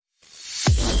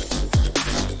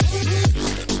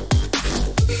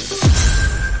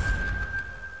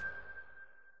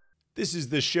This is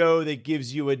the show that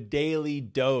gives you a daily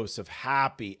dose of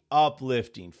happy,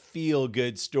 uplifting,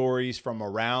 feel-good stories from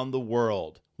around the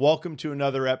world. Welcome to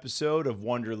another episode of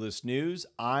Wonderless News.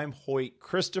 I'm Hoyt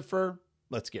Christopher.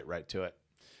 Let's get right to it.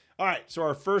 All right, so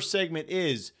our first segment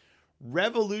is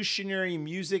Revolutionary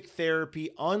Music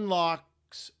Therapy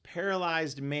Unlocks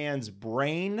Paralyzed Man's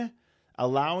Brain,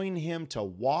 allowing him to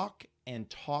walk and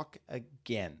talk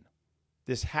again.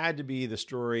 This had to be the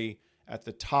story at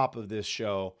the top of this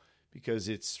show because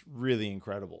it's really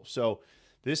incredible. So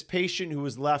this patient who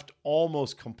was left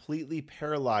almost completely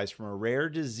paralyzed from a rare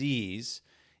disease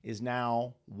is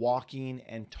now walking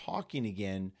and talking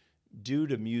again due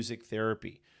to music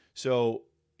therapy. So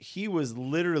he was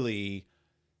literally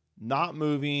not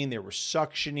moving. They were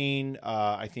suctioning,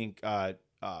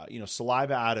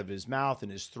 saliva out of his mouth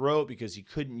and his throat because he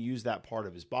couldn't use that part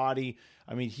of his body.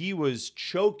 I mean, he was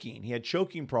choking. He had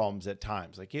choking problems at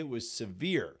times. Like, it was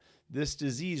severe. This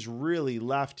disease really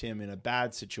left him in a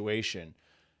bad situation.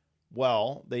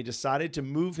 Well, they decided to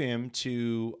move him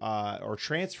to, or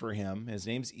transfer him. His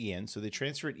name's Ian. So they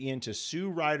transferred Ian to Sue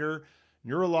Ryder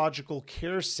Neurological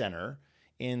Care Center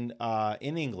in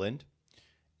England.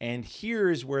 And here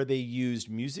is where they used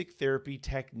music therapy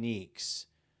techniques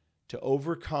to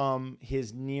overcome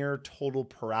his near total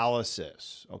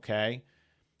paralysis. Okay.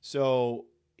 So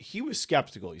he was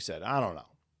skeptical. He said, I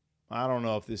don't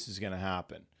know if this is going to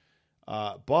happen.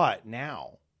 But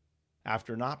now,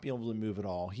 after not being able to move at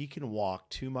all, he can walk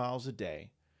 2 miles a day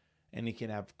and he can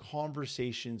have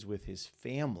conversations with his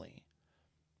family.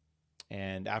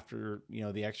 And after,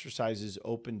 the exercises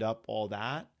opened up all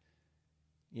that,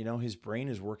 his brain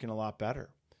is working a lot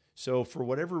better. So for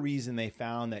whatever reason, they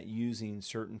found that using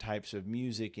certain types of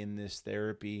music in this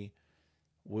therapy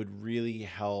would really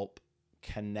help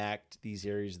connect these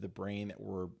areas of the brain that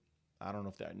were, I don't know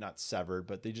if they're not severed,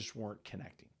 but they just weren't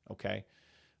connecting. Okay.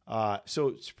 So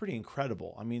it's pretty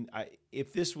incredible. I mean,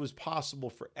 if this was possible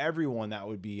for everyone, that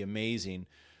would be amazing.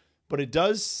 But it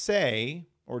does say,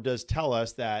 or does tell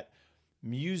us, that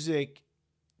music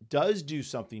does do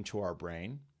something to our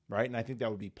brain, right? And I think that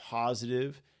would be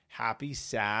positive, happy,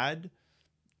 sad,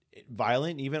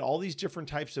 violent, even all these different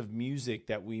types of music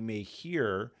that we may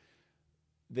hear.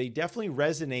 They definitely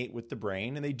resonate with the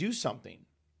brain and they do something.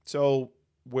 So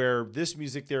where this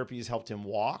music therapy has helped him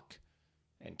walk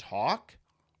and talk,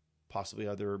 possibly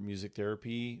other music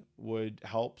therapy would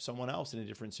help someone else in a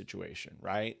different situation,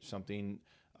 right? Something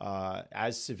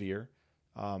as severe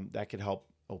that could help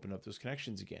open up those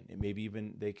connections again. And maybe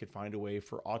even they could find a way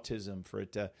for autism, for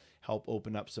it to help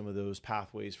open up some of those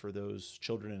pathways for those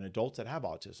children and adults that have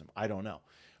autism. I don't know,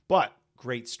 but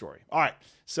great story. All right.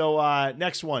 So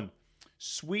next one,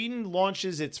 Sweden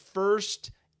launches its first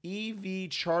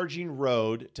EV charging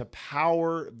road to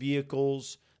power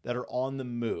vehicles that are on the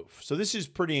move. So this is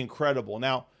pretty incredible.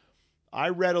 Now, I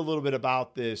read a little bit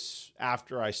about this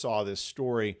after I saw this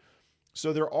story.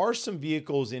 So there are some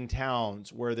vehicles in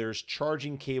towns where there's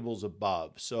charging cables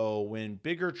above. So when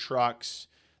bigger trucks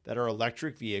that are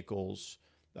electric vehicles,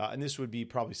 and this would be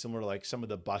probably similar to like some of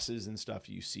the buses and stuff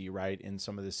you see, right, in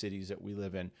some of the cities that we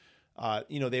live in,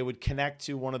 they would connect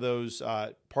to one of those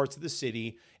parts of the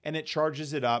city and it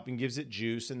charges it up and gives it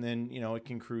juice, and then, it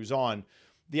can cruise on.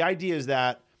 The idea is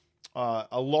that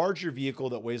a larger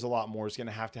vehicle that weighs a lot more is going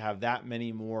to have that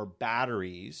many more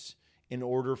batteries in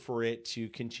order for it to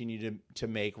continue to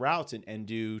make routes and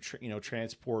do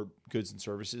transport goods and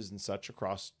services and such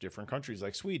across different countries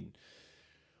like Sweden.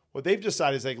 What they've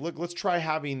decided is like, look, let's try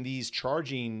having these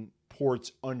charging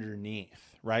ports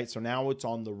underneath, right? So now it's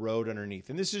on the road underneath.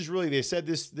 And this is really, they said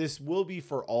this will be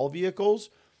for all vehicles,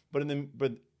 but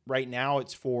right now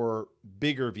it's for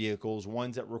bigger vehicles,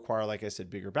 ones that require, like I said,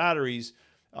 bigger batteries,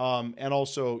 and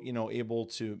also, able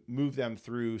to move them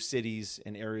through cities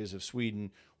and areas of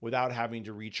Sweden without having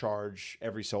to recharge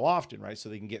every so often, right? So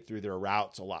they can get through their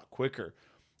routes a lot quicker.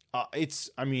 It's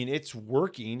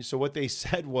working. So what they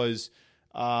said was,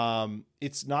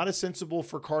 it's not as sensible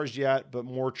for cars yet, but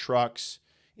more trucks.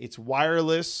 It's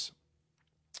wireless,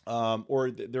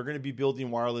 or they're going to be building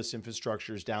wireless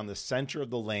infrastructures down the center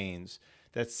of the lanes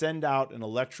that send out an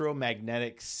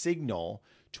electromagnetic signal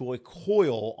to a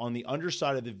coil on the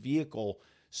underside of the vehicle,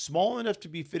 small enough to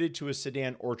be fitted to a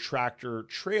sedan or tractor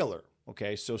trailer.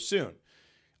 Okay, so soon.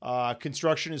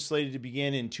 Construction is slated to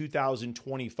begin in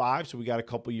 2025, so we got a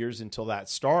couple years until that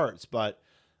starts. But,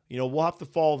 we'll have to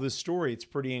follow this story. It's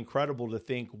pretty incredible to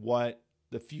think what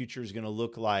the future is going to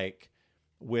look like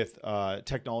with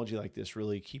technology like this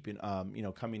really keeping,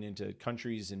 coming into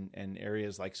countries and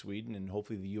areas like Sweden and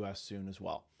hopefully the U.S. soon as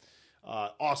well.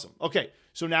 Awesome. Okay,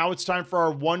 so now it's time for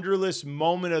our Wonderlist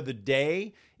moment of the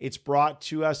day. It's brought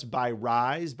to us by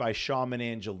Rise by Shaman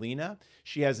Angelina.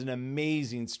 She has an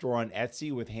amazing store on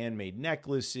Etsy with handmade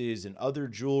necklaces and other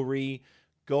jewelry.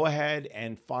 Go ahead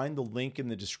and find the link in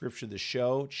the description of the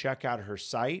show. Check out her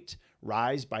site,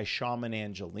 Rise by Shaman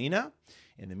Angelina.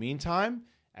 In the meantime,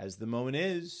 as the moment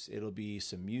is, it'll be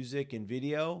some music and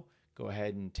video. Go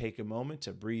ahead and take a moment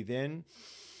to breathe in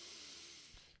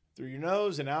through your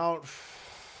nose and out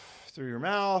through your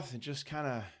mouth, and just kind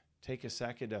of take a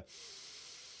second to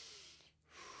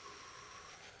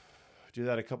do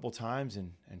that a couple times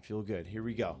and feel good. Here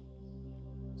we go.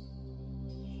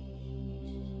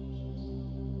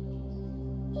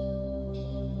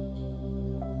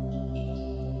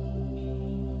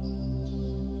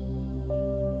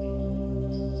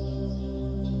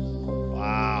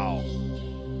 Wow.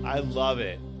 I love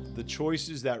it. The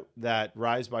choices that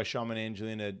Rise by Shaman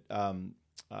Angelina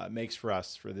makes for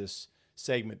us for this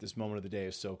segment, this moment of the day,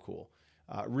 is so cool.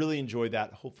 Really enjoyed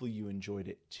that. Hopefully you enjoyed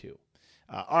it too.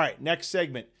 All right, next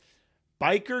segment.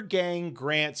 Biker gang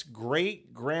grants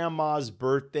great grandma's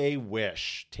birthday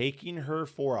wish, taking her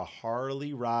for a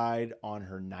Harley ride on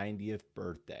her 90th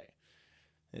birthday.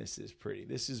 This is pretty.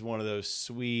 This is one of those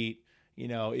sweet,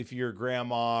 if your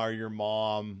grandma or your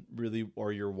mom really,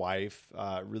 or your wife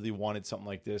really wanted something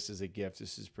like this as a gift,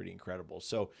 this is pretty incredible.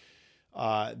 So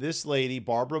this lady,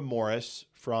 Barbara Morris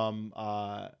from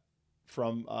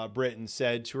Britain,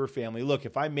 said to her family, look,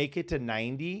 if I make it to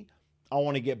 90, I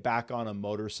want to get back on a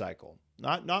motorcycle.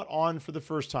 Not on for the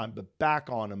first time, but back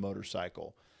on a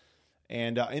motorcycle.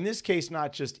 And in this case,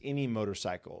 not just any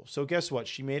motorcycle. So guess what?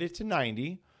 She made it to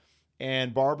 90.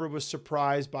 And Barbara was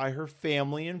surprised by her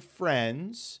family and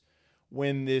friends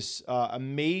when this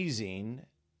amazing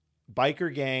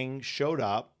biker gang showed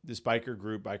up. This biker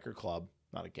group, biker club,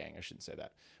 not a gang, I shouldn't say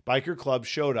that. Biker club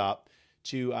showed up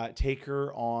to take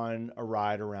her on a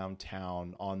ride around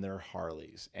town on their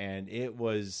Harleys. And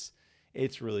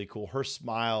it's really cool. Her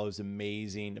smile is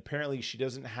amazing. Apparently she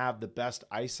doesn't have the best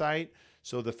eyesight,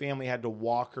 so the family had to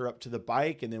walk her up to the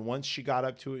bike. And then once she got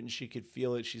up to it and she could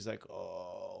feel it, she's like,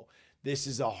 oh, this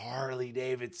is a Harley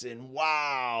Davidson.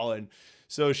 Wow. And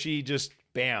so she just,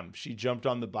 bam, she jumped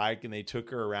on the bike and they took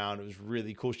her around. It was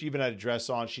really cool. She even had a dress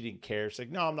on. She didn't care. She's like,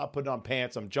 no, I'm not putting on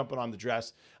pants. I'm jumping on the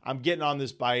dress. I'm getting on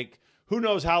this bike. Who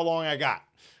knows how long I got?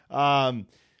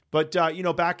 But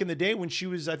back in the day when she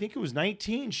was, I think it was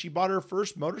 19, she bought her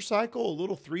first motorcycle, a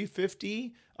little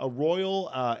 350, a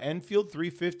Royal Enfield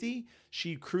 350.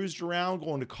 She cruised around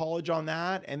going to college on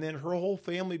that. And then her whole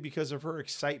family, because of her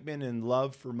excitement and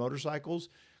love for motorcycles,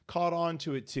 caught on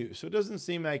to it too. So it doesn't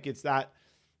seem like it's that,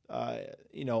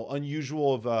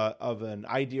 unusual of an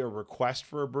idea or request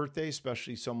for a birthday,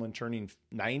 especially someone turning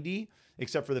 90,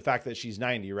 except for the fact that she's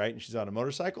 90, right? And she's on a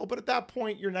motorcycle. But at that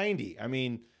point, you're 90. I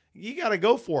mean, you got to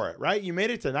go for it, right? You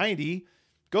made it to 90.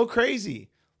 Go crazy.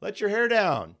 Let your hair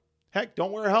down. Heck,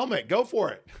 don't wear a helmet. Go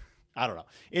for it. I don't know.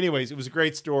 Anyways, it was a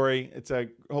great story.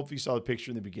 Hopefully you saw the picture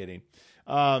in the beginning.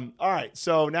 All right.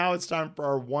 So now it's time for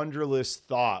our Wonderlist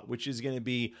thought, which is going to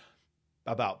be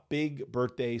about big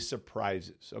birthday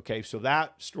surprises. Okay. So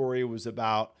that story was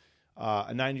about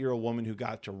a 90-year-old woman who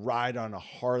got to ride on a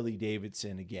Harley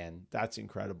Davidson again. That's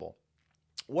incredible.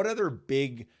 What other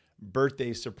big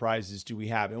birthday surprises do we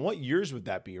have? And what years would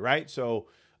that be, right? So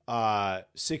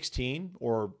 16,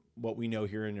 or what we know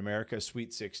here in America,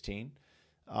 Sweet 16.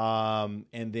 And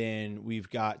then we've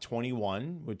got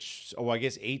 21, I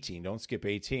guess 18. Don't skip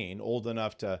 18. Old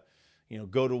enough to,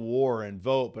 go to war and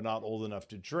vote, but not old enough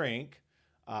to drink.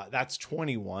 That's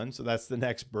 21. So that's the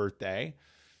next birthday.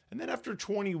 And then after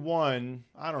 21,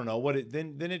 I don't know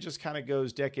then it just kind of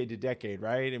goes decade to decade,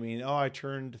 right? I mean, I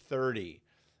turned 30.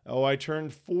 Oh, I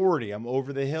turned 40. I'm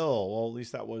over the hill. Well, at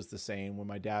least that was the same when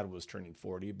my dad was turning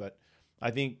 40. But I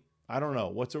don't know.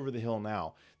 What's over the hill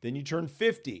now? Then you turn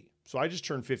 50. So I just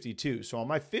turned 52. So on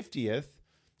my 50th,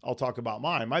 I'll talk about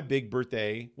mine. My big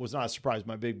birthday was not a surprise.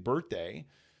 My big birthday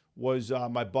was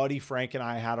my buddy Frank and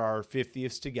I had our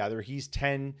 50th together. He's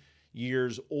 10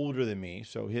 years older than me.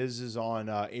 So his is on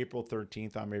April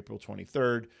 13th. I'm April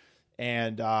 23rd.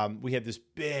 And we had this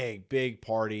big, big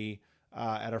party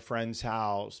at a friend's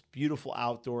house, beautiful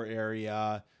outdoor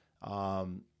area,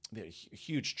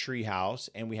 huge tree house.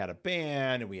 And we had a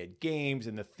band and we had games,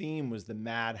 and the theme was the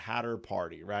Mad Hatter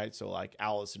Party, right? So like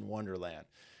Alice in Wonderland.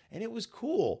 And it was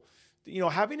cool,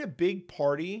 having a big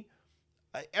party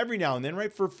every now and then,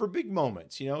 right? For big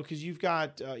moments, because you've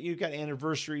got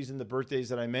anniversaries and the birthdays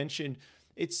that I mentioned.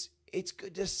 It's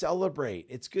good to celebrate.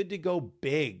 It's good to go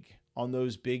big on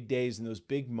those big days and those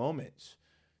big moments.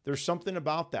 there's something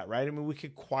about that, right? I mean, we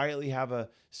could quietly have a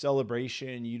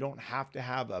celebration. You don't have to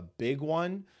have a big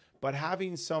one, but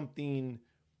having something,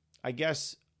 I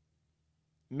guess,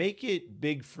 make it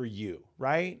big for you,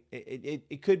 right?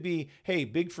 It could be, hey,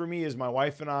 big for me is my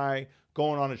wife and I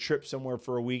going on a trip somewhere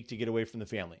for a week to get away from the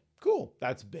family. Cool.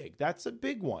 That's big. That's a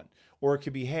big one. Or it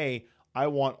could be, hey, I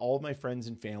want all of my friends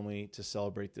and family to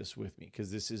celebrate this with me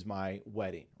because this is my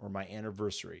wedding or my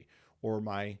anniversary or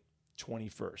my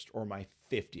 21st or my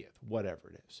 50th, whatever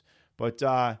it is. But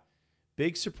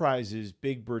big surprises,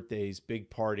 big birthdays, big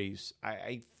parties.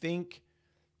 I think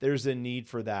there's a need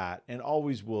for that and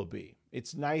always will be.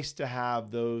 It's nice to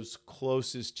have those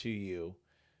closest to you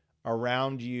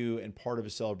around you and part of a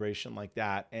celebration like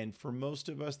that. And for most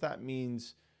of us, that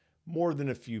means more than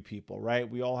a few people, right?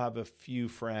 We all have a few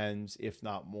friends, if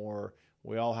not more.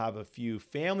 We all have a few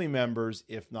family members,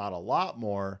 if not a lot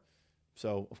more.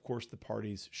 So, of course, the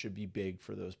parties should be big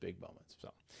for those big moments.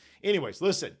 So, anyways,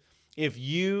 listen, if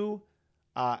you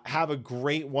have a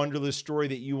great Wonderlist story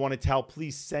that you want to tell,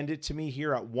 please send it to me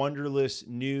here at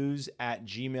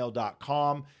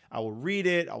wonderlistnews@gmail.com. I will read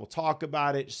it. I will talk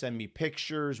about it. Send me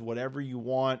pictures, whatever you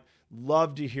want.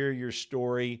 Love to hear your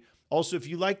story. Also, if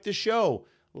you like the show,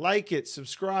 like it,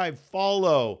 subscribe,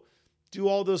 follow, do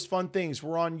all those fun things.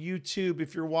 We're on YouTube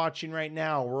if you're watching right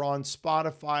now. We're on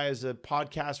Spotify as a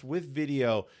podcast with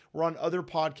video. We're on other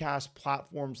podcast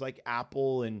platforms like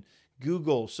Apple and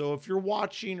Google. So if you're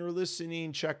watching or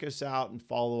listening, check us out and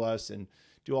follow us and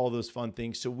do all those fun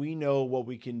things so we know what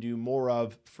we can do more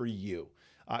of for you.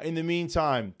 In the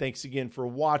meantime, thanks again for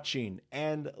watching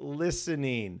and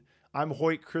listening. I'm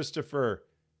Hoyt Christopher.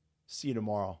 See you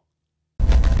tomorrow.